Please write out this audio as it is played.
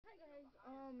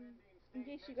In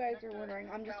case you guys are wondering,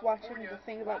 I'm just watching the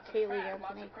thing about Kyleigh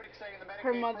Anthony,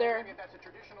 her mother.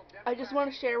 I just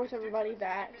want to share with everybody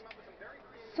that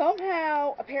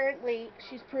somehow, apparently,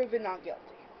 she's proven not guilty.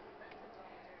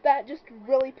 That just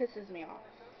really pisses me off.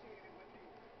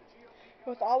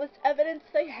 With all this evidence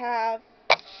they have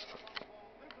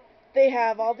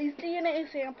all these DNA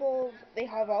samples, they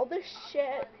have all this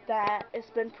shit that has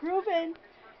been proven,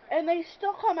 and they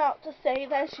still come out to say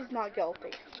that she's not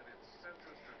guilty.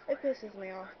 It pisses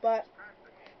me off, but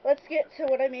let's get to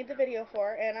what I made the video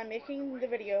for, and I'm making the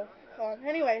video.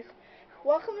 Anyways,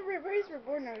 welcome to River's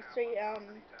Reborn Nursery.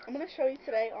 I'm gonna show you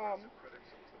today,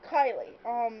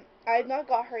 Kyleigh. I've not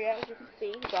got her yet, as you can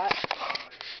see, but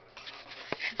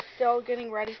still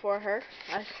getting ready for her.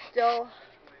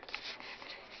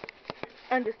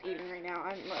 I'm just eating right now.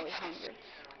 I'm really hungry.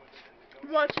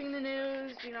 Watching the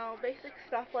news, basic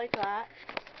stuff like that.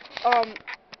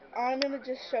 I'm gonna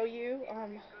just show you,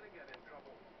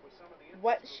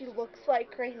 what she looks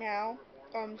like right now.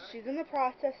 She's in the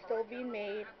process, still being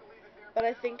made, but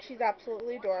I think she's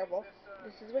absolutely adorable.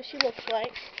 This is what she looks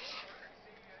like.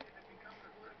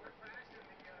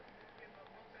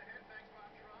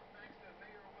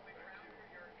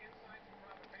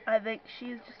 I think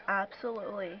she's just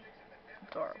absolutely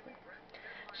adorable.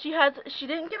 She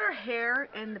didn't get her hair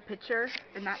in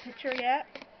that picture yet,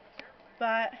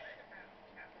 but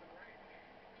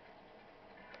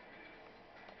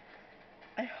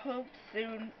I hope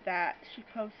soon that she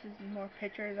posts more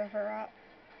pictures of her up.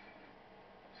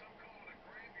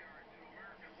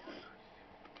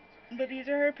 But these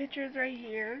are her pictures right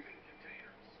here.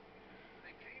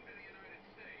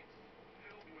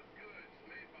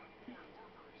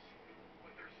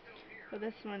 So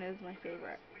this one is my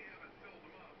favorite.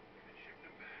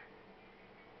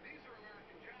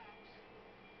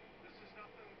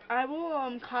 I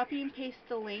will copy and paste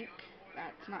the link.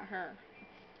 That's not her,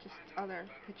 just other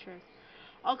pictures.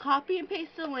 I'll copy and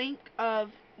paste the link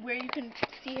of where you can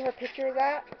see her pictures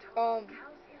at.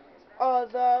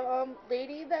 The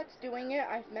lady that's doing it,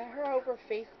 I've met her over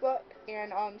Facebook,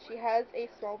 and she has a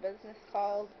small business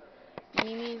called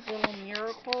Mimi's Little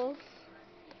Miracles.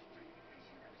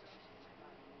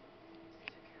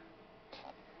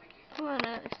 Hold on a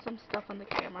minute, there's some stuff on the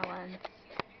camera lens.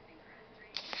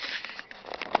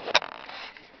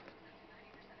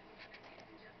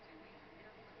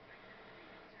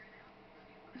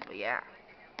 But yeah.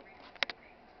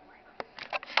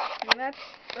 And that's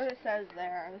what it says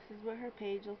there. This is what her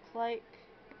page looks like.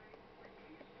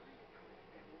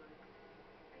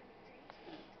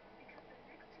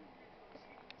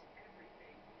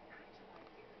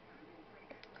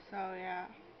 So yeah.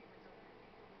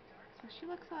 That's what she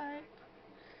looks like.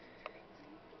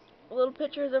 Little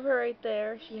pictures of her right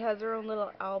there. She has her own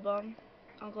little album.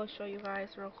 I'll go show you guys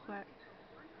real quick.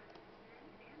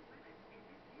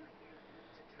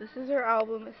 This is her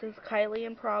album. It says Kyleigh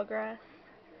in Progress.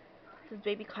 This is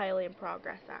baby Kyleigh in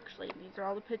progress, actually. These are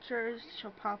all the pictures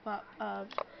she'll pop up of.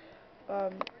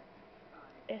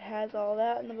 It has all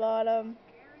that in the bottom.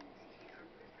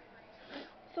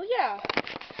 So yeah,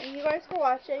 thank you guys for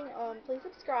watching. Please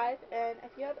subscribe, and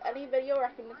if you have any video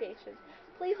recommendations,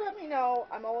 please let me know.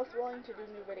 I'm always willing to do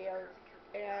new videos.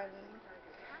 And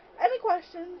any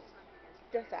questions,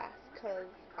 just ask, because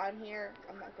I'm here.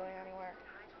 I'm not going anywhere.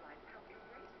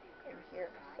 I'm here.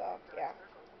 So yeah.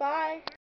 Bye.